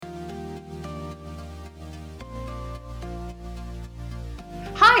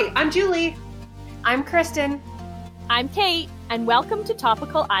Hi, I'm Julie. I'm Kristen. I'm Kate, and welcome to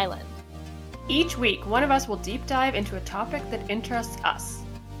Topical Island. Each week, one of us will deep dive into a topic that interests us.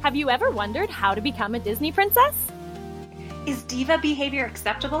 Have you ever wondered how to become a Disney princess? Is diva behavior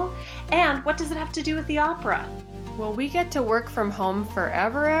acceptable? And what does it have to do with the opera? Will we get to work from home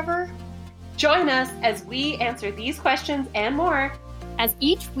forever, ever? Join us as we answer these questions and more. As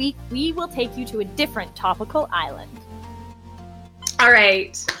each week, we will take you to a different topical island. All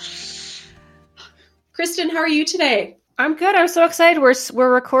right. Kristen, how are you today? I'm good. I'm so excited.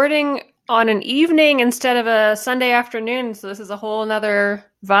 We're recording on an evening instead of a Sunday afternoon, so this is a whole nother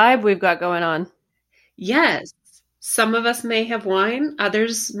vibe we've got going on. Yes. Some of us may have wine,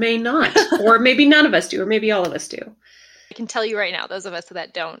 others may not. Or maybe none of us do, or maybe all of us do. I can tell you right now, those of us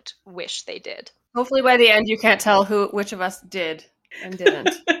that don't wish they did. Hopefully by the end you can't tell which of us did and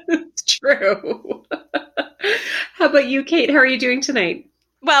didn't. It's true. How about you, Kate? How are you doing tonight?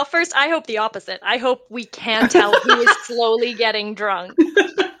 Well, first, I hope the opposite. I hope we can tell who is slowly getting drunk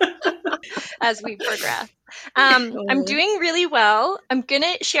as we progress. I'm doing really well. I'm going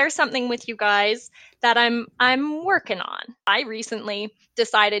to share something with you guys that I'm working on. I recently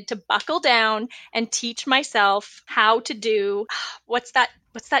decided to buckle down and teach myself how to do what's that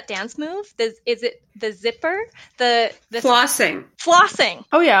dance move? Is it the zipper? The Flossing. Flossing.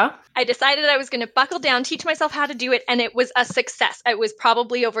 Oh yeah. I decided I was going to buckle down, teach myself how to do it, and it was a success. It was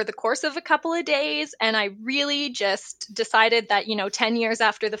probably over the course of a couple of days, and I really just decided that, 10 years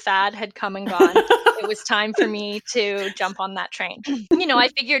after the fad had come and gone, it was time for me to jump on that train. I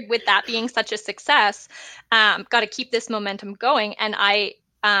figured with that being such a success, got to keep this momentum going, and I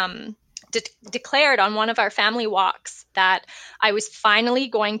declared on one of our family walks that I was finally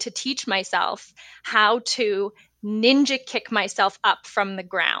going to teach myself how to ninja kick myself up from the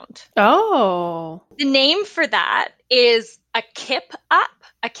ground. Oh. The name for that is a kip up,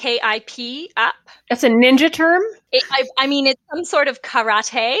 a KIP up. That's a ninja term? I mean, it's some sort of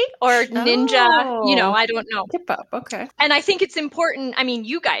karate or ninja, I don't know. Kip up, okay. And I think it's important. I mean,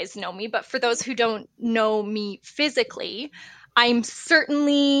 you guys know me, but for those who don't know me physically, I'm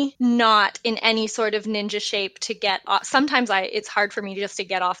certainly not in any sort of ninja shape to get off. Sometimes it's hard for me just to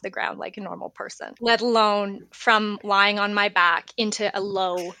get off the ground like a normal person, let alone from lying on my back into a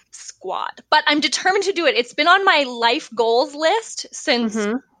low squat. But I'm determined to do it. It's been on my life goals list since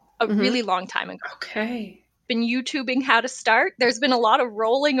a really long time ago. Okay. Been YouTubing how to start. There's been a lot of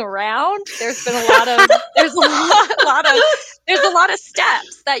rolling around. There's been a lot of there's a lot of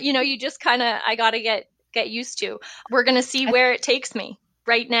steps that you just kind of I got to get used to. We're going to see where it takes me.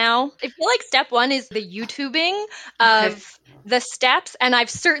 Right now, I feel like step one is the YouTubing of the steps, and I've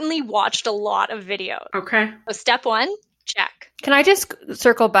certainly watched a lot of videos. Okay. So step one, check. Can I just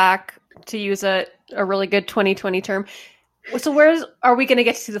circle back to use a really good 2020 term? So are we going to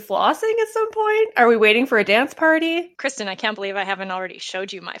get to see the flossing at some point? Are we waiting for a dance party? Kristen, I can't believe I haven't already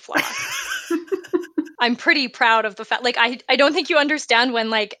showed you my floss. I'm pretty proud of the fact, I don't think you understand when,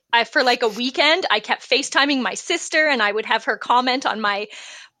 for a weekend, I kept FaceTiming my sister and I would have her comment on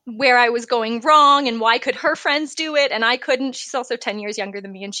where I was going wrong and why could her friends do it and I couldn't. She's also 10 years younger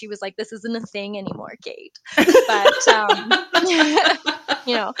than me and she was like, this isn't a thing anymore, Kate. But,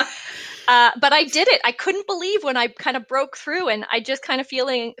 but I did it. I couldn't believe when I kind of broke through and I just kind of feel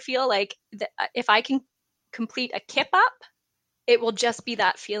like if I can complete a kip up, it will just be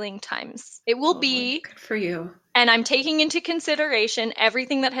that feeling times. It will be good for you. And I'm taking into consideration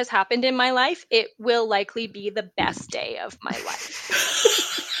everything that has happened in my life. It will likely be the best day of my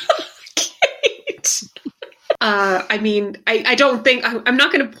life. Kate. I don't think I'm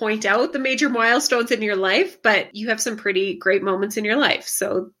not going to point out the major milestones in your life, but you have some pretty great moments in your life.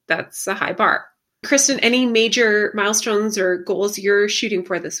 So that's a high bar. Kristen, any major milestones or goals you're shooting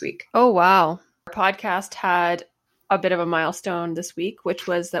for this week? Oh, wow. Our podcast had a bit of a milestone this week, which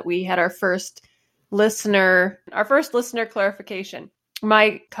was that we had our first listener clarification.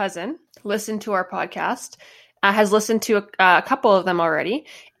 My cousin listened to our podcast, has listened to a couple of them already,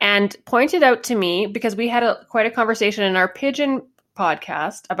 and pointed out to me, because we had quite a conversation in our Pigeon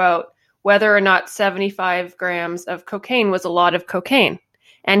podcast about whether or not 75 grams of cocaine was a lot of cocaine.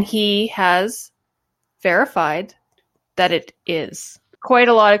 And he has verified that it is quite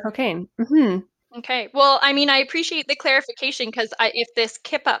a lot of cocaine. Mm-hmm. Okay. Well, I mean, I appreciate the clarification because if this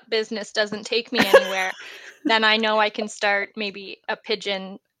kip up business doesn't take me anywhere, then I know I can start maybe a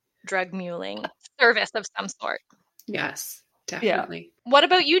pigeon drug muling service of some sort. Yes, definitely. Yeah. What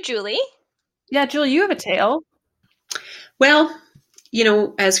about you, Julie? Yeah, Julie, you have a tale. Well,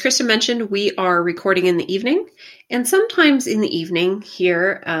 as Kristen mentioned, we are recording in the evening. And sometimes in the evening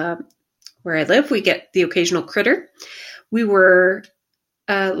here where I live, we get the occasional critter. We were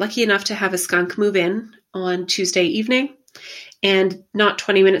lucky enough to have a skunk move in on Tuesday evening. And not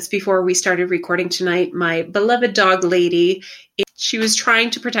 20 minutes before we started recording tonight, my beloved dog Lady, she was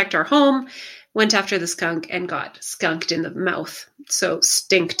trying to protect our home, went after the skunk and got skunked in the mouth. So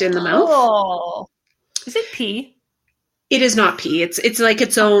stinked in the mouth. Oh, is it pee? It is not pee. It's like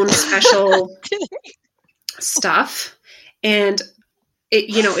its own special stuff. And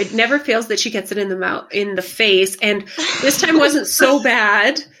it never fails that she gets it in the mouth, in the face. And this time wasn't so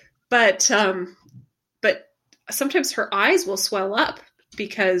bad, but sometimes her eyes will swell up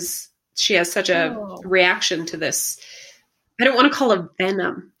because she has such a reaction to this. I don't want to call it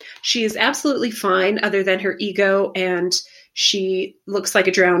venom. She is absolutely fine other than her ego, and she looks like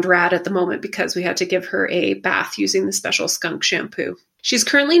a drowned rat at the moment because we had to give her a bath using the special skunk shampoo. She's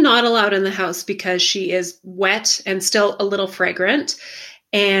currently not allowed in the house because she is wet and still a little fragrant.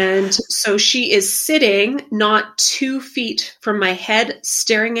 And so she is sitting not 2 feet from my head,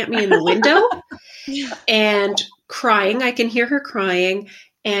 staring at me in the window and crying. I can hear her crying,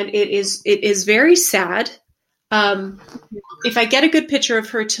 and it is very sad. If I get a good picture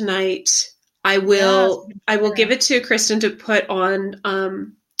of her tonight, I will give it to Kristen to put on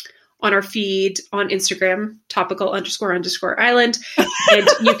our feed on Instagram, topical__island, and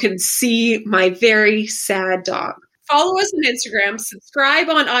you can see my very sad dog. Follow us on Instagram, subscribe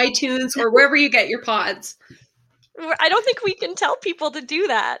on iTunes or wherever you get your pods. I don't think we can tell people to do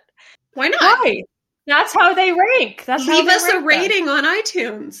that. Why not? Why? That's how they rank. Leave us a rating on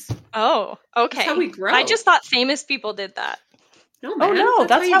iTunes. Oh, okay. That's how we grow. I just thought famous people did that. No, man. Oh no,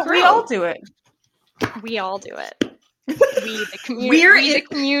 that's how we all do it. We all do it. We the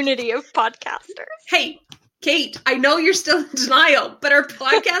community of podcasters. Hey, Kate, I know you're still in denial, but our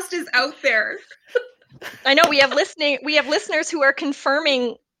podcast is out there. I know we have listeners who are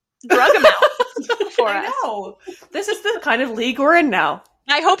confirming drug amounts for us. I know. This is the kind of league we're in now.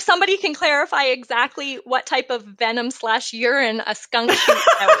 I hope somebody can clarify exactly what type of venom/urine a skunk shoots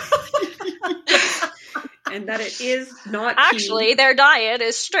out. And that it is not actually pee. Their diet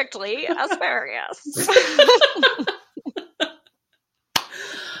is strictly asparagus.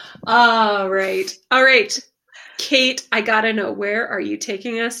 All right. Kate, I gotta know, where are you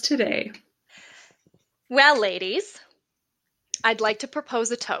taking us today? Well, ladies, I'd like to propose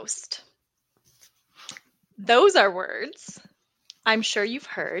a toast. Those are words I'm sure you've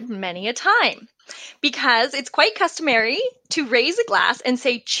heard many a time, because it's quite customary to raise a glass and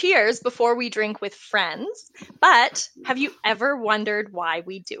say cheers before we drink with friends. But have you ever wondered why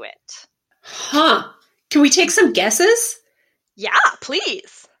we do it? Huh. Can we take some guesses? Yeah,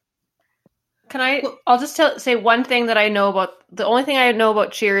 please. Can I? I'll just say one thing that I know about. The only thing I know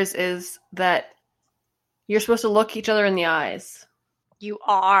about cheers is that you're supposed to look each other in the eyes. You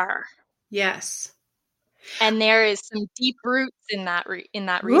are. Yes. And there is some deep roots in that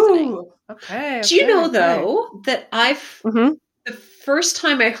reasoning. Ooh, okay. Do you know, though, that the first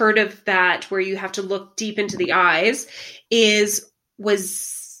time I heard of that, where you have to look deep into the eyes,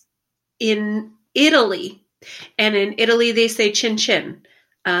 was in Italy. And in Italy, they say chin chin.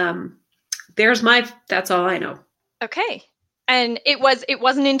 That's all I know. Okay. And it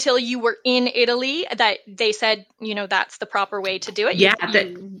wasn't until you were in Italy that they said, that's the proper way to do it.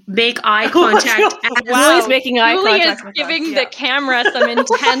 Make eye contact. Julie's making eye Julie contact. Is giving the camera some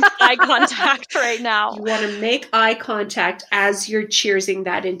intense eye contact right now. You want to make eye contact as you're cheersing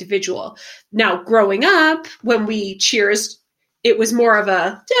that individual. Now, growing up, when we cheersed, it was more of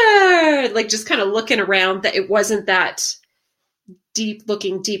a, like just kind of looking around, that it wasn't that deep,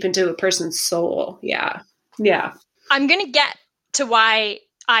 looking deep into a person's soul. Yeah. Yeah. I'm going to get to why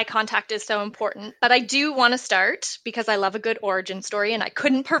eye contact is so important, but I do want to start because I love a good origin story and I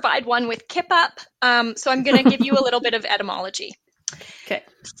couldn't provide one with Kip Up. So I'm going to give you a little bit of etymology. Okay.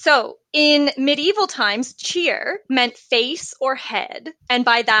 So in medieval times, cheer meant face or head, and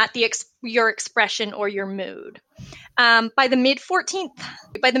by that, your expression or your mood. By the mid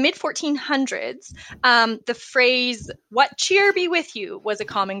 1400s, the phrase "what cheer be with you" was a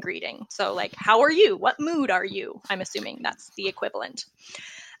common greeting. So like, how are you? What mood are you? I'm assuming that's the equivalent.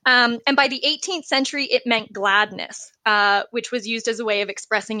 And by the 18th century, it meant gladness, which was used as a way of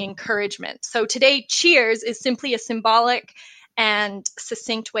expressing encouragement. So today, cheers is simply a symbolic and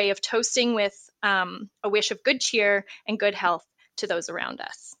succinct way of toasting with a wish of good cheer and good health to those around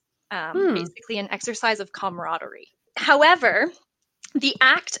us. Basically an exercise of camaraderie. However, the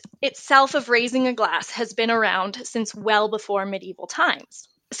act itself of raising a glass has been around since well before medieval times.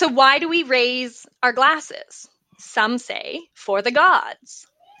 So why do we raise our glasses? Some say for the gods.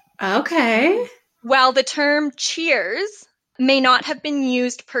 Okay. Well, the term cheers may not have been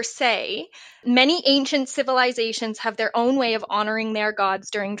used per se, many ancient civilizations have their own way of honoring their gods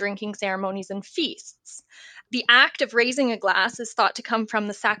during drinking ceremonies and feasts. The act of raising a glass is thought to come from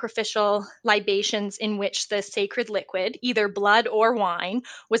the sacrificial libations in which the sacred liquid, either blood or wine,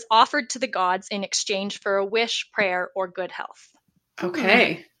 was offered to the gods in exchange for a wish, prayer, or good health.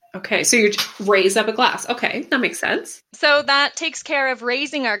 Okay. Okay. So you raise up a glass. Okay. That makes sense. So that takes care of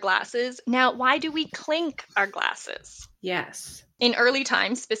raising our glasses. Now, why do we clink our glasses? Yes. In early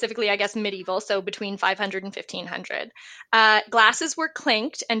times, specifically, I guess medieval, so between 500 and 1500, glasses were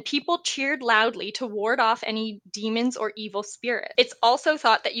clinked and people cheered loudly to ward off any demons or evil spirits. It's also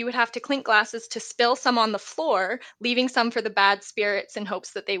thought that you would have to clink glasses to spill some on the floor, leaving some for the bad spirits in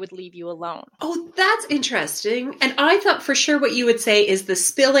hopes that they would leave you alone. Oh, that's interesting. And I thought for sure what you would say is the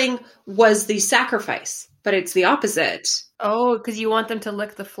spilling was the sacrifice, but it's the opposite. Oh, because you want them to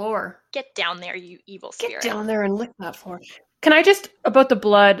lick the floor. Get down there, you evil spirit. Get down there and lick that floor. Can I just, about the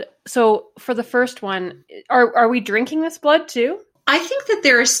blood, so for the first one, are we drinking this blood too? I think that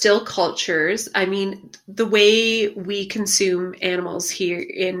there are still cultures. I mean, the way we consume animals here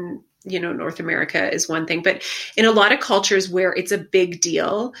in, North America is one thing, but in a lot of cultures where it's a big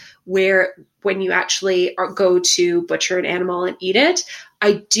deal, where when you actually go to butcher an animal and eat it,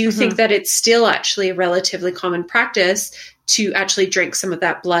 I do think that it's still actually a relatively common practice to actually drink some of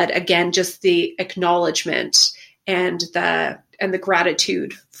that blood. Again, just the acknowledgement and the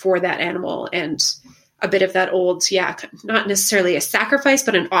gratitude for that animal, and a bit of that old, not necessarily a sacrifice,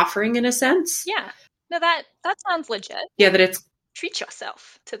 but an offering in a sense. Yeah. No, that sounds legit. Yeah, that it's treat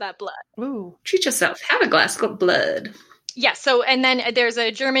yourself to that blood. Ooh. Treat yourself. Have a glass of blood. Yeah, so, and then there's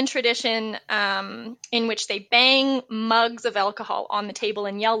a German tradition in which they bang mugs of alcohol on the table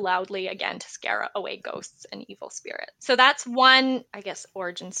and yell loudly, again, to scare away ghosts and evil spirits. So that's one, I guess,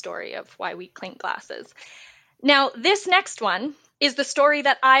 origin story of why we clink glasses. Now, this next one is the story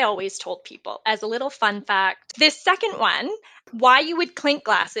that I always told people as a little fun fact. This second one, why you would clink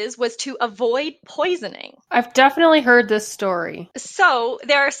glasses, was to avoid poisoning. I've definitely heard this story. So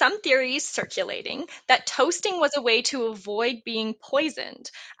there are some theories circulating that toasting was a way to avoid being poisoned.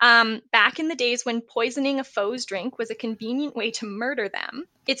 Back in the days when poisoning a foe's drink was a convenient way to murder them,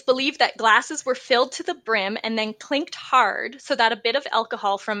 it's believed that glasses were filled to the brim and then clinked hard so that a bit of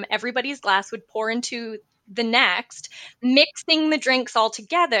alcohol from everybody's glass would pour into the next, mixing the drinks all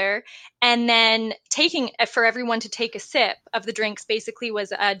together, and then for everyone to take a sip of the drinks basically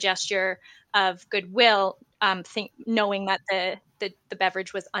was a gesture of goodwill, knowing that the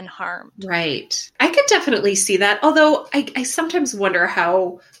beverage was unharmed. Right. I could definitely see that. Although I sometimes wonder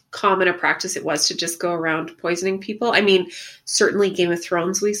how common a practice it was to just go around poisoning people. I mean, certainly Game of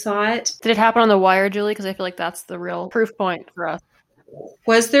Thrones, we saw it. Did it happen on The Wire, Julie? Because I feel like that's the real proof point for us.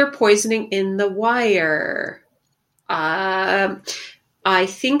 Was there poisoning in The Wire? I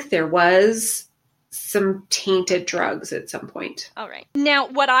think there was some tainted drugs at some point. All right. Now,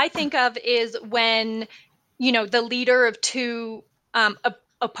 what I think of is when, the leader of two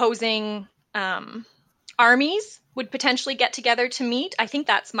opposing armies would potentially get together to meet. I think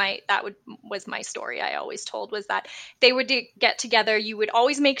was my story I always told, was that they would get together. You would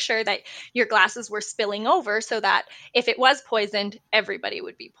always make sure that your glasses were spilling over so that if it was poisoned, everybody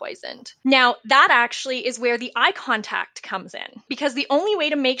would be poisoned. Now, that actually is where the eye contact comes in, because the only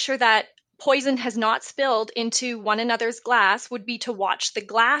way to make sure that poison has not spilled into one another's glass would be to watch the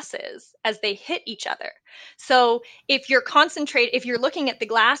glasses as they hit each other. So if you're looking at the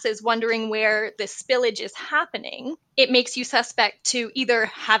glasses wondering where the spillage is happening, it makes you suspect to either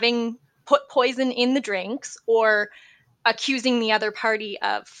having put poison in the drinks or accusing the other party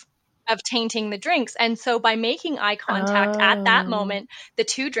of tainting the drinks. And so by making eye contact at that moment, the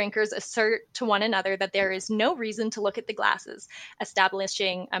two drinkers assert to one another that there is no reason to look at the glasses,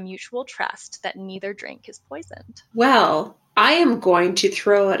 establishing a mutual trust that neither drink is poisoned. Well, I am going to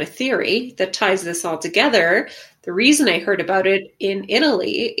throw out a theory that ties this all together. The reason I heard about it in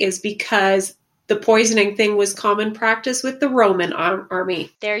Italy is because the poisoning thing was common practice with the Roman army.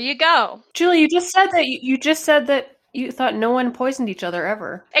 There you go. Julie, you just said that you thought no one poisoned each other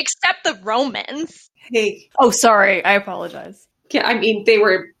ever. Except the Romans. Hey. Oh, sorry. I apologize. Yeah, I mean, they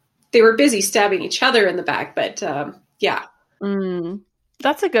were busy stabbing each other in the back, but yeah.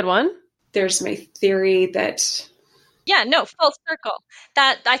 That's a good one. There's my theory that... Yeah, no, full circle.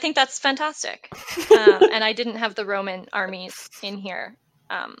 I think that's fantastic. And I didn't have the Roman armies in here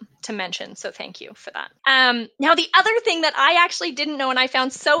to mention, so thank you for that. Now, the other thing that I actually didn't know and I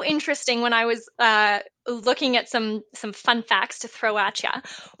found so interesting when I was looking at some fun facts to throw at you,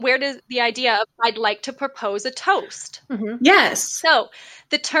 where does the idea of I'd like to propose a toast? Yes. So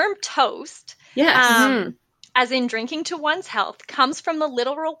the term toast, yes. as in drinking to one's health, comes from the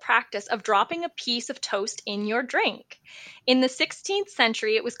literal practice of dropping a piece of toast in your drink. In the 16th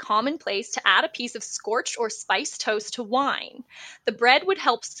century, it was commonplace to add a piece of scorched or spiced toast to wine. The bread would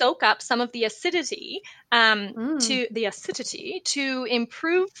help soak up some of the acidity to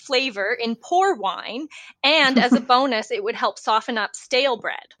improve flavor in poor wine, and as a bonus, it would help soften up stale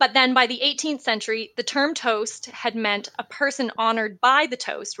bread. But then by the 18th century, the term toast had meant a person honored by the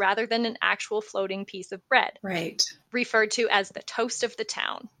toast rather than an actual floating piece of bread, Right. referred to as the toast of the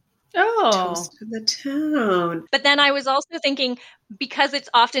town. Oh. Toast of the town. But then I was also thinking, because it's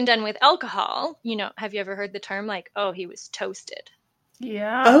often done with alcohol, you know, have you ever heard the term like, oh, he was toasted?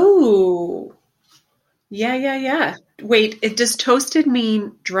 Yeah. Oh. Yeah. Wait, does toasted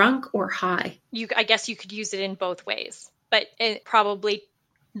mean drunk or high? I guess you could use it in both ways, but it probably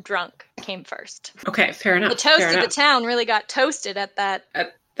drunk came first. Okay, fair enough. The toast of the town really got toasted at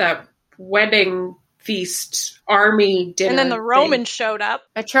that wedding feast army dinner. And then the Romans showed up.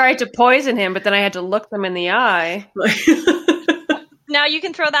 I tried to poison him, but then I had to look them in the eye. Now you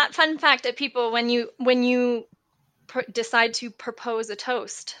can throw that fun fact at people when you decide to propose a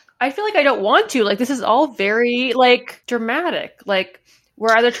toast. I feel like I don't want to. Like, this is all very, like, dramatic. Like,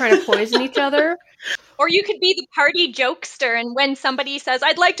 we're either trying to poison each other. Or you could be the party jokester, and when somebody says,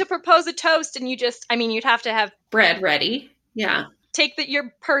 I'd like to propose a toast, and you'd have to have bread ready. Yeah. Take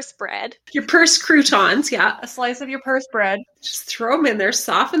your purse bread. Your purse croutons, yeah. A slice of your purse bread. Just throw them in there,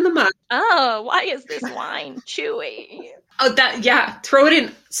 soften them up. Oh, why is this wine chewy? Oh, throw it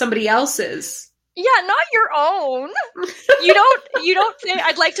in somebody else's. Yeah, not your own. You don't say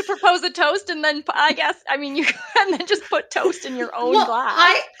I'd like to propose a toast, and then you and then just put toast in your own glass.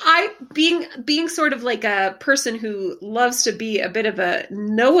 I being sort of like a person who loves to be a bit of a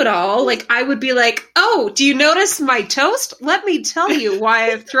know-it-all, like I would be like, oh, do you notice my toast? Let me tell you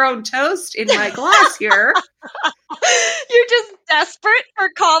why I've thrown toast in my glass here. You're just desperate for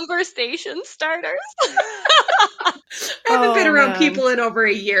conversation starters. I haven't been around people in over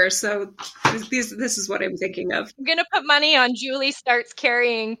a year, so this is what I'm thinking of. I'm gonna put money on Julie starts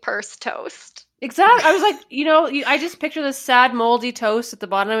carrying purse toast. Exactly. I was like, I just picture this sad, moldy toast at the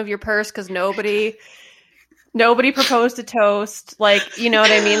bottom of your purse because nobody proposed a toast. Like, you know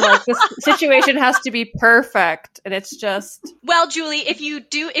what I mean? Like, this situation has to be perfect, and it's just. Well, Julie, if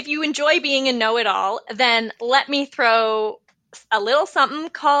you enjoy being a know-it-all, then let me throw a little something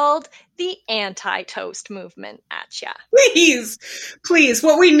called the anti-toast movement at ya. Please.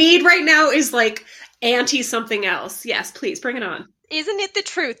 What we need right now is like anti-something else. Yes, please, bring it on. Isn't it the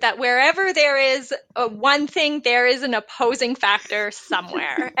truth that wherever there is one thing, there is an opposing factor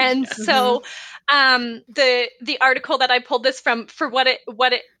somewhere? And so the article that I pulled this from, for what it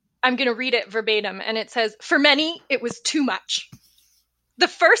I'm going to read it verbatim, and it says, for many, it was too much. The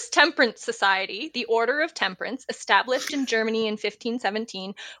first temperance society, the Order of Temperance, established in Germany in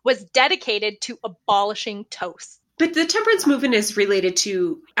 1517, was dedicated to abolishing toast. But the temperance movement is related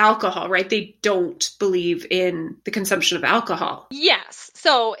to alcohol, right? They don't believe in the consumption of alcohol. Yes.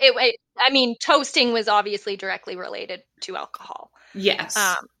 So, toasting was obviously directly related to alcohol. Yes.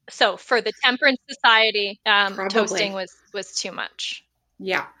 So for the temperance society, toasting was too much.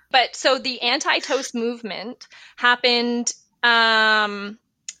 Yeah. But so the anti-toast movement happened.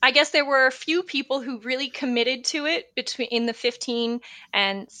 I guess there were a few people who really committed to it in the 15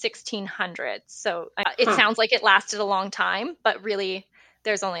 and 1600s. So it sounds like it lasted a long time, but really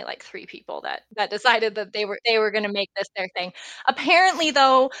there's only like 3 people that decided that they were going to make this their thing. Apparently,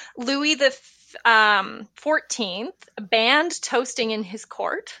 though, Louis the 14th banned toasting in his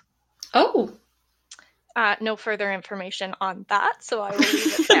court. Oh. No further information on that, so I will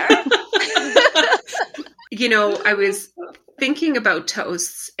leave it there. I was thinking about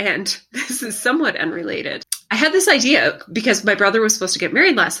toasts, and this is somewhat unrelated. I had this idea because my brother was supposed to get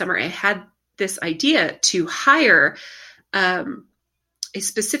married last summer. I had this idea to hire a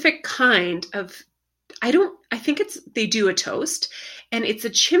specific kind of, they do a toast, and it's a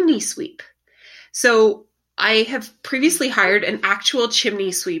chimney sweep. So I have previously hired an actual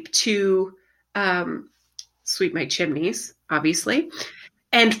chimney sweep to sweep my chimneys, obviously.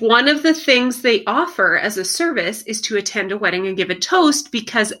 And one of the things they offer as a service is to attend a wedding and give a toast,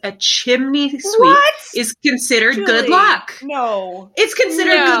 because a chimney sweep is considered Julie, good luck. No. It's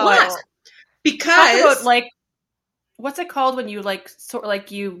considered good luck. Because talk about, what's it called when you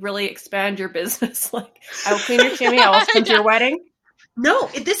you really expand your business? Like, I will clean your chimney, I will come to your wedding. No,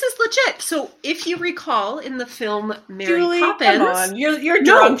 this is legit. So if you recall in the film Mary Julie, Poppins. Come on. You're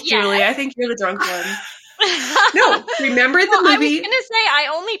drunk, Julie. Yes. I think you're the drunk one. No, remember the movie? I was gonna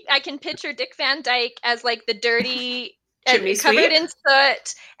say I can picture Dick Van Dyke as like the dirty Chimney covered sweep. in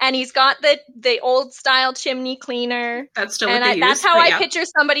soot, and he's got the old style chimney cleaner. That's still And what they use. that's how but I yeah. picture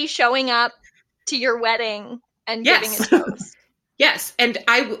somebody showing up to your wedding and Yes. giving a toast. Yes, and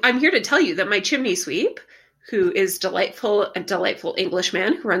I'm here to tell you that my chimney sweep, who is a delightful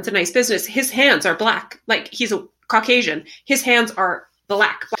Englishman who runs a nice business, his hands are black. Like, he's a Caucasian. His hands are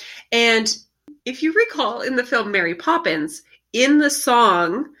black. And if you recall in the film Mary Poppins, in the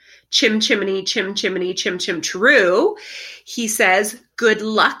song Chim Chimney, Chim Chimney, Chim Chim True, he says, "Good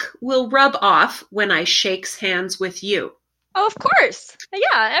luck will rub off when I shakes hands with you." Oh, of course. Yeah,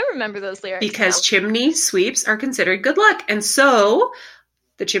 I remember those lyrics. Because chimney sweeps are considered good luck. And so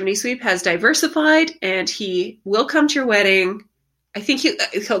the chimney sweep has diversified, and he will come to your wedding. I think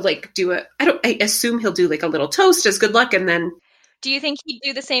he'll like do I assume he'll do like a little toast as good luck, and then. Do you think he'd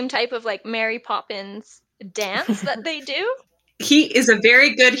do the same type of like Mary Poppins dance that they do? He is a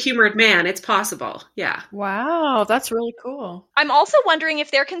very good humored man. It's possible. Yeah. Wow, that's really cool. I'm also wondering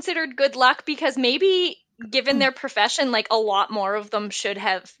if they're considered good luck because maybe given their profession, like a lot more of them should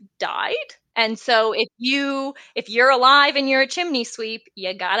have died. And so if you're alive and you're a chimney sweep,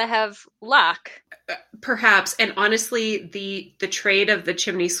 you gotta have luck. Perhaps. And honestly, the trade of the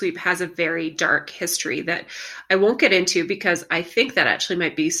chimney sweep has a very dark history that I won't get into, because I think that actually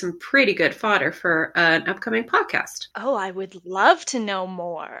might be some pretty good fodder for an upcoming podcast. Oh, I would love to know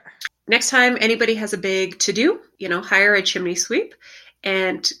more. Next time anybody has a big to-do, hire a chimney sweep,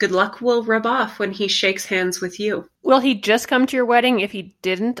 and good luck will rub off when he shakes hands with you. Will he just come to your wedding if he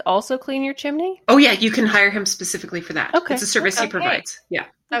didn't also clean your chimney? Oh yeah, you can hire him specifically for that. Okay. It's a service he provides. Yeah.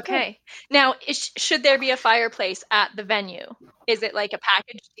 Okay. Now, should there be a fireplace at the venue? Is it like a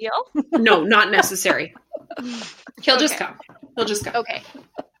package deal? No, not necessary. He'll just Okay. come. He'll just come. Okay.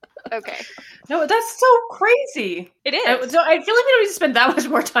 Okay. No, that's so crazy. It is. So I feel like we don't need to spend that much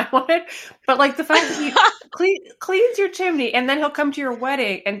more time on it. But like the fact that he cleans your chimney and then he'll come to your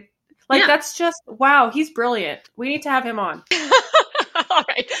wedding, and like that's just wow, he's brilliant. We need to have him on. All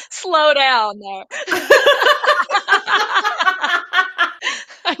right, slow down there.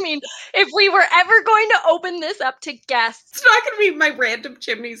 I mean, if we were ever going to open this up to guests, It's not going to be my random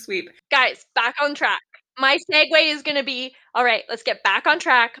chimney sweep. guys, back on track. My segue is going to be, all right, let's get back on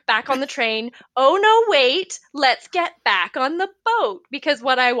track, back on the train. Oh, no, wait, let's get back on the boat. Because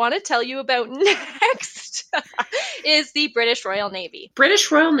what I want to tell you about next is the British Royal Navy.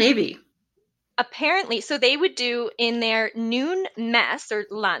 British Royal Navy. Apparently, so they would do in their noon mess or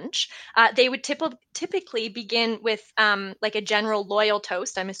lunch, they would typically begin with like a general loyal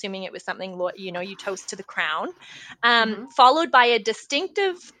toast. I'm assuming it was something, you toast to the crown, followed by a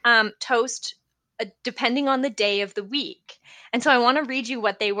distinctive toast depending on the day of the week. And so I want to read you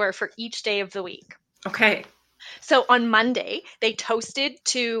what they were for each day of the week. Okay. So on Monday, they toasted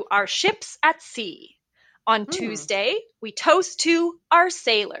to our ships at sea. On Tuesday, we toast to our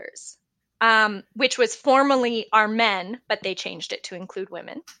sailors. Which was formerly our men, but they changed it to include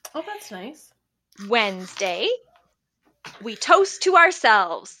women. Oh, that's nice. Wednesday, we toast to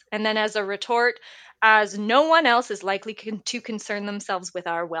ourselves. And then as a retort, as no one else is likely to concern themselves with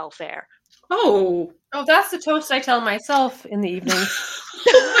our welfare. Oh, that's the toast I tell myself in the evening.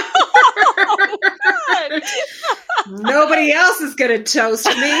 Nobody else is going to toast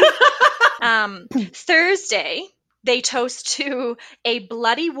me. Thursday, they toast to a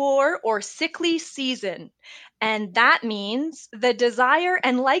bloody war or sickly season. And that means the desire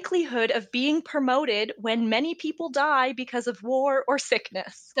and likelihood of being promoted when many people die because of war or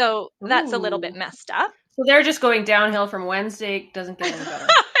sickness. So that's a little bit messed up. So they're just going downhill from Wednesday. Doesn't get any better.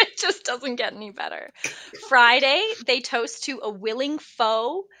 It just doesn't get any better. Friday, they toast to a willing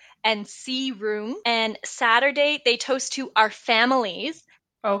foe and sea room. And Saturday, they toast to our families.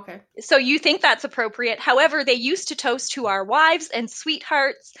 Okay. So you think that's appropriate. However, they used to toast to our wives and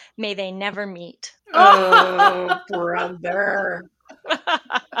sweethearts. May they never meet. Oh, brother.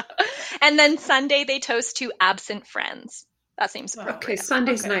 And then Sunday, they toast to absent friends. That seems appropriate. Okay,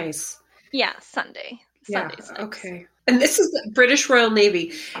 Sunday's nice. Yeah, Sunday. Sunday's nice. Okay. And this is the British Royal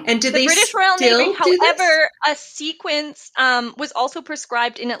Navy. And do they British Royal still Navy, do this? however, a sequence was also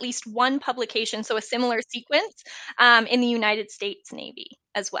prescribed in at least one publication, so a similar sequence in the United States Navy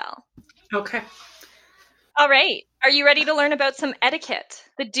as well. Okay. All right. Are you ready to learn about some etiquette?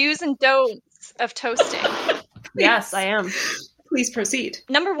 The do's and don'ts of toasting. Yes, I am. Please proceed.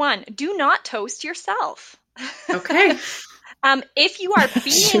 Number 1, do not toast yourself. Okay. If you are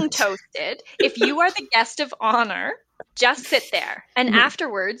being toasted, if you are the guest of honor, just sit there. And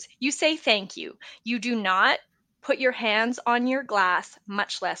afterwards, you say thank you. You do not put your hands on your glass,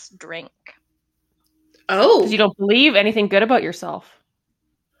 much less drink. Oh. Because you don't believe anything good about yourself.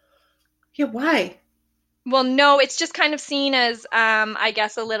 Yeah, why? Well, no, it's just kind of seen as, I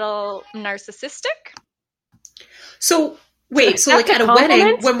guess, a little narcissistic. So wait, so like That's at a a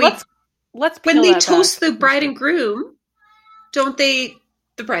wedding, compliment? Let's when peel they that toast back. the bride and groom, don't they?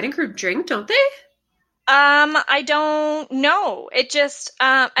 The bride and groom drink, don't they? I don't know. It just,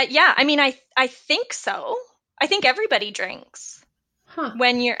 yeah. I mean, I think so. I think everybody drinks Huh.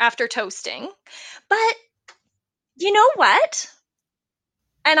 when you're after toasting, but you know what?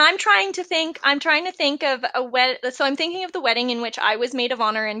 And I'm trying to think of so I'm thinking of the wedding in which I was maid of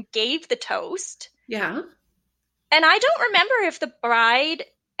honor and gave the toast. Yeah. And I don't remember if the bride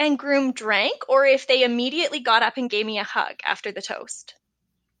and groom drank or if they immediately got up and gave me a hug after the toast.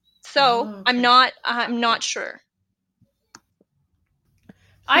 So Oh, I'm okay. not sure.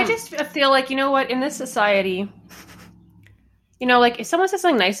 I just feel like, you know what, in this society, you know, like if someone says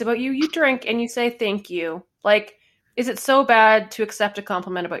something nice about you, you drink and you say thank you. Like, is it so bad to accept a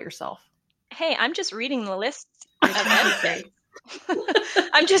compliment about yourself? Hey, I'm just reading the list. Okay.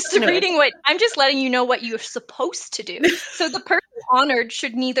 I'm just Anyway. I'm just letting you know what you're supposed to do. So the person honored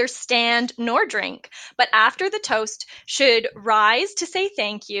should neither stand nor drink, but after the toast should rise to say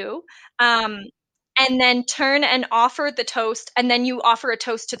thank you, and then turn and offer the toast, and then you offer a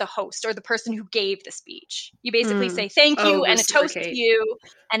toast to the host or the person who gave the speech. You basically say thank you Oh, and a toast to reciprocate. you,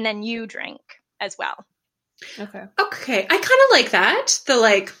 and then you drink as well. Okay. Okay, I kind of like that. The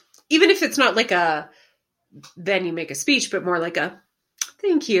like, even if it's not like a, then you make a speech, but more like a,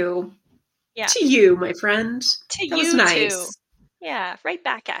 thank you Yeah. to you, my friend. To That was you nice. too. Yeah, right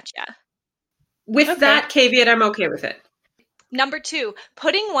back at ya. With that caveat, I'm okay with it. Number 2,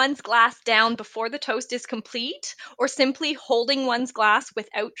 putting one's glass down before the toast is complete or simply holding one's glass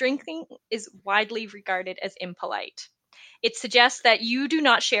without drinking is widely regarded as impolite. It suggests that you do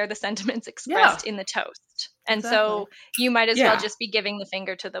not share the sentiments expressed in the toast. And so you might as well just be giving the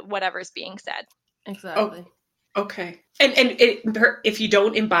finger to the whatever's being said. Exactly. Oh, okay. And if you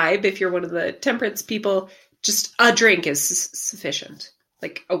don't imbibe, if you're one of the temperance people, just a drink is sufficient.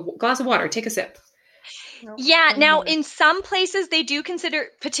 Like a glass of water, take a sip. Yeah, now in some places they do consider,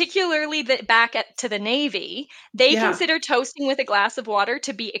 particularly to the Navy, they consider toasting with a glass of water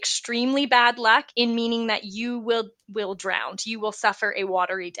to be extremely bad luck, in meaning that you will drown. You will suffer a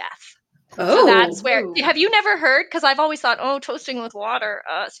watery death. Oh. So that's where, have you never heard? Because I've always thought, oh, toasting with water,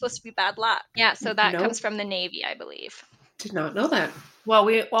 it's supposed to be bad luck. Yeah, so that comes from the Navy, I believe. Did not know that. Well,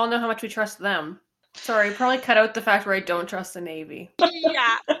 we all know how much we trust them. Sorry, probably cut out the fact where I don't trust the Navy.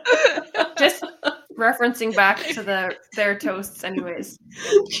 Yeah. Just referencing back to their toasts anyways.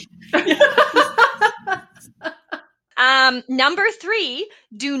 Number 3,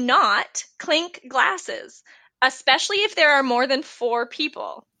 do not clink glasses, especially if there are more than 4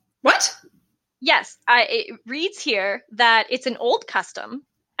 people. What? Yes, it reads here that it's an old custom,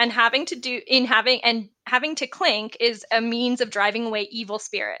 and having to clink is a means of driving away evil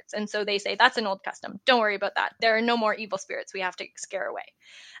spirits. And so they say that's an old custom. Don't worry about that. There are no more evil spirits we have to scare away.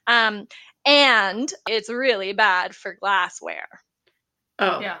 And it's really bad for glassware.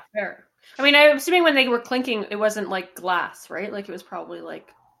 Oh. Yeah, fair. I mean, I'm assuming when they were clinking, it wasn't like glass, right? Like it was probably like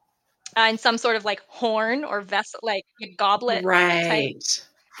in some sort of like horn or vessel, like a goblet. Right. Type.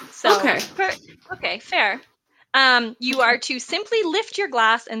 So, okay, fair. You are to simply lift your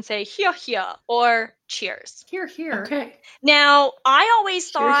glass and say "here, here" or "cheers." Here, here. Okay. Now, I always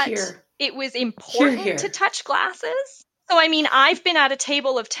thought here. It was important to touch glasses. So, I mean, I've been at a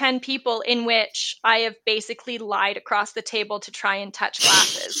table of 10 people in which I have basically lied across the table to try and touch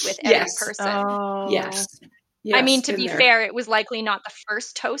glasses with every person. Oh. Yes. I mean, to be fair, it was likely not the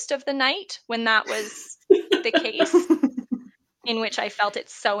first toast of the night when that was the case, in which I felt it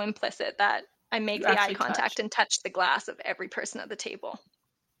so implicit that I make the eye contact and touch the glass of every person at the table.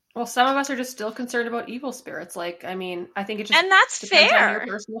 Well, some of us are just still concerned about evil spirits. Like, I mean, I think it just and that's depends fair. on your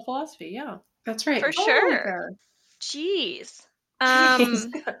personal philosophy. Yeah, that's right. For sure. Jeez.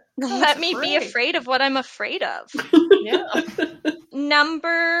 Let me be afraid of what I'm afraid of. Yeah.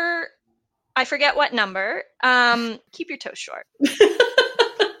 I forget what number. Keep your toast short.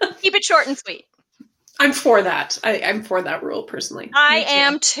 Keep it short and sweet. I'm for that. I'm for that rule personally. I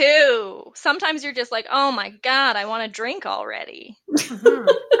am too. Sometimes you're just like, oh my God, I want to drink already.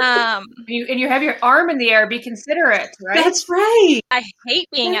 And you have your arm in the air. Be considerate, right? That's right. I hate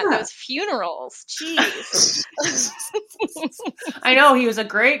being at those funerals. Jeez. I know, he was a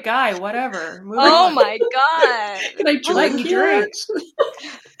great guy. Whatever. My God. Can I drink? drink?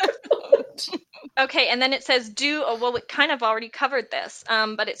 Okay, and then it says well, we kind of already covered this,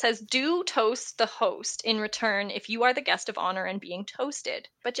 but it says do toast the host in return if you are the guest of honor and being toasted,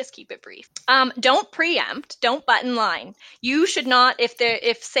 but just keep it brief. Don't preempt, don't butt in line. You should not,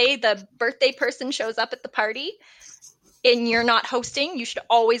 if say the birthday person shows up at the party and you're not hosting, you should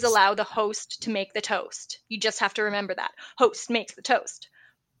always allow the host to make the toast. You just have to remember that. Host makes the toast.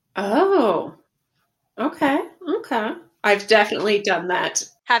 Oh, okay. I've definitely done that.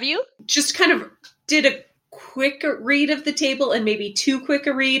 Have you? Just kind of did a quick read of the table and maybe too quick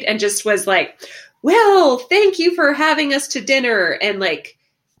a read and just was like, well, thank you for having us to dinner. And like,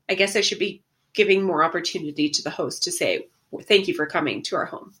 I guess I should be giving more opportunity to the host to say, thank you for coming to our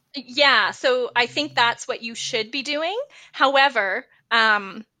home. Yeah, so I think that's what you should be doing. However,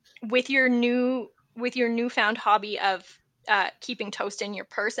 with your newfound hobby of keeping toast in your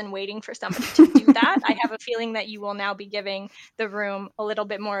purse and waiting for somebody to do that, I have a feeling that you will now be giving the room a little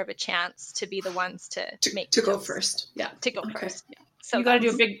bit more of a chance to be the ones to make to go toast. first. Yeah, to go first. Yeah. So you got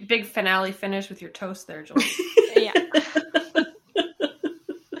to do a big finale finish with your toast there, Joel. Yeah.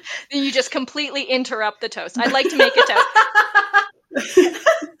 Then you just completely interrupt the toast. I'd like to make a toast.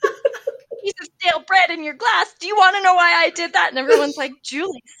 Piece of stale bread in your glass. Do you want to know why I did that? And everyone's like,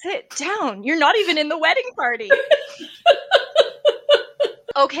 Julie, sit down. You're not even in the wedding party.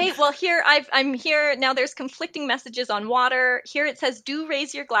 Okay, well, here I'm here now. There's conflicting messages on water. Here it says, do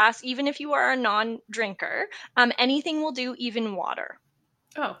raise your glass even if you are a non-drinker. Anything will do, even water.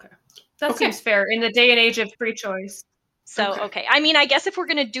 Oh, okay. That seems fair in the day and age of free choice. So, okay. I mean, I guess if we're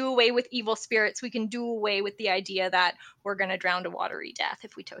going to do away with evil spirits, we can do away with the idea that we're going to drown to watery death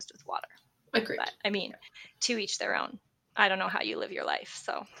if we toast with water. Agreed. But, I mean, to each their own. I don't know how you live your life.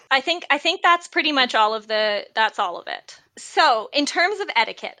 So I think that's pretty much that's all of it. So in terms of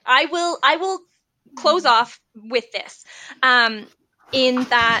etiquette, I will close off with this. In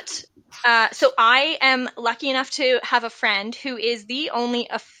that, so I am lucky enough to have a friend who is the only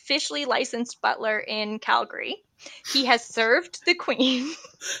officially licensed butler in Calgary. He has served the Queen.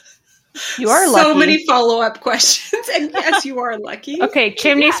 You are lucky. So many follow-up questions, and yes, you are lucky. Okay,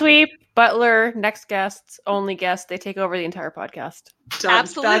 chimney sweep, butler, next guests, only guest. They take over the entire podcast. Done.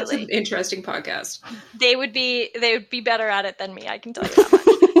 Absolutely, that's an interesting podcast. They would be better at it than me. I can tell you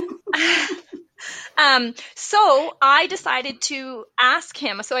that much. So I decided to ask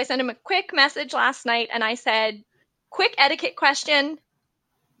him. So I sent him a quick message last night, and I said, "Quick etiquette question: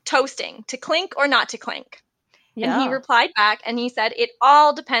 toasting, to clink or not to clink?" Yeah. And he replied back and he said, "It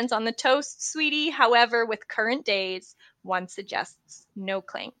all depends on the toast, sweetie. However, with current days, one suggests no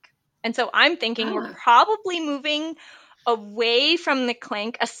clink." And so I'm thinking we're probably moving away from the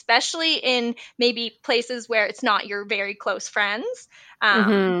clink, especially in maybe places where it's not your very close friends.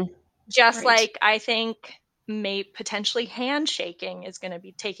 Just like I think potentially handshaking is going to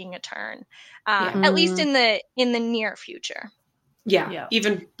be taking a turn, at least in the near future. Yeah,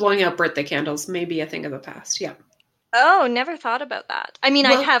 even blowing out birthday candles may be a thing of the past. Yeah. Oh, never thought about that. I mean,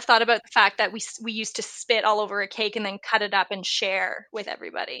 I have thought about the fact that we used to spit all over a cake and then cut it up and share with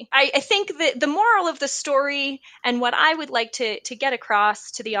everybody. I think that the moral of the story and what I would like to get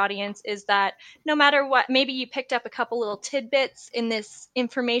across to the audience is that no matter what, maybe you picked up a couple little tidbits in this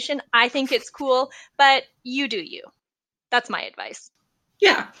information. I think it's cool, but you do you. That's my advice.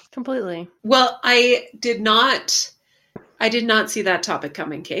 Yeah, completely. Well, I did not see that topic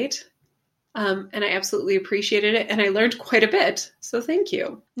coming, Kate. And I absolutely appreciated it. And I learned quite a bit. So thank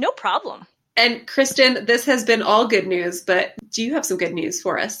you. No problem. And Kristen, this has been all good news, but do you have some good news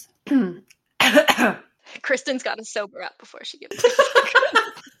for us? Kristen's got to sober up before she gives it.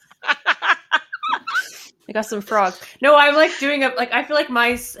 I got some frogs. No, I'm like doing I feel like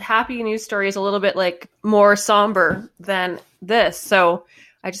my happy news story is a little bit like more somber than this. So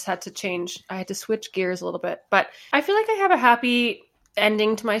I just had to switch gears a little bit. But I feel like I have a happy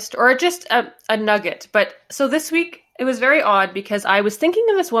ending to my story, or just a nugget. But so this week it was very odd because I was thinking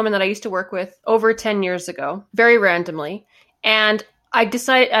of this woman that I used to work with over 10 years ago, very randomly. And I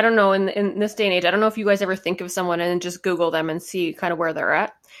decided, I don't know, in this day and age, I don't know if you guys ever think of someone and just Google them and see kind of where they're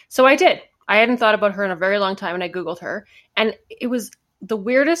at. So I did. I hadn't thought about her in a very long time, and I Googled her. And it was the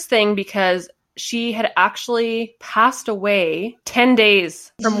weirdest thing because she had actually passed away 10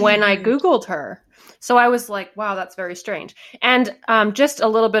 days from when I Googled her. So I was like, wow, that's very strange. And just a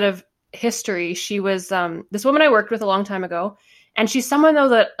little bit of history. She was this woman I worked with a long time ago. And she's someone, though,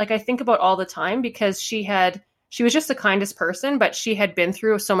 that like I think about all the time because she was just the kindest person, but she had been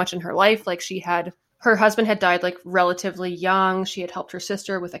through so much in her life. Like her husband had died like relatively young. She had helped her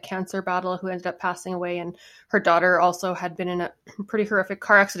sister with a cancer battle who ended up passing away. And her daughter also had been in a pretty horrific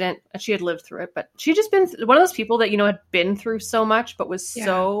car accident and she had lived through it. But she'd just been one of those people that, had been through so much, but was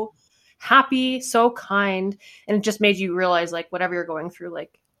so happy, so kind. And it just made you realize, like, whatever you're going through,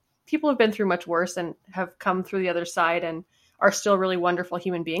 like, people have been through much worse and have come through the other side and are still really wonderful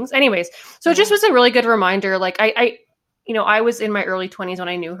human beings. Anyways, so it just was a really good reminder. Like, I I was in my early 20s when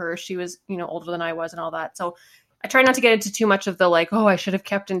I knew her. She was, older than I was and all that. So I try not to get into too much of the like, oh, I should have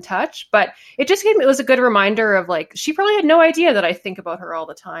kept in touch. But it was a good reminder of like, she probably had no idea that I think about her all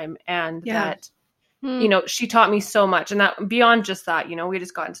the time. And that, she taught me so much. And that beyond just that, we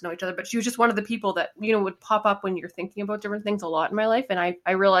just gotten to know each other. But she was just one of the people that, would pop up when you're thinking about different things a lot in my life. And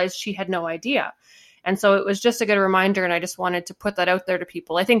I realized she had no idea. And so it was just a good reminder. And I just wanted to put that out there to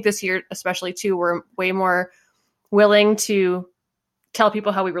people. I think this year, especially too, we're way more willing to tell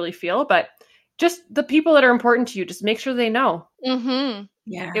people how we really feel. But just the people that are important to you, just make sure they know. Mm-hmm.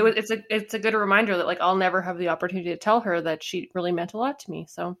 Yeah. It's a good reminder that like, I'll never have the opportunity to tell her that she really meant a lot to me.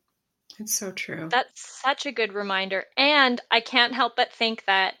 So it's so true. That's such a good reminder. And I can't help but think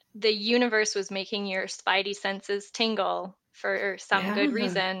that the universe was making your spidey senses tingle for some good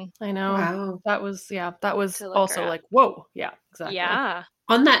reason. I know. Wow. That was also like, whoa. Yeah, exactly. Yeah.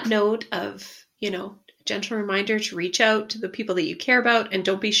 On that note of, gentle reminder to reach out to the people that you care about and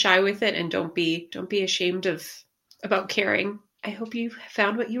don't be shy with it and don't be ashamed about caring. I hope you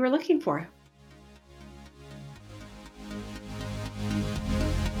found what you were looking for.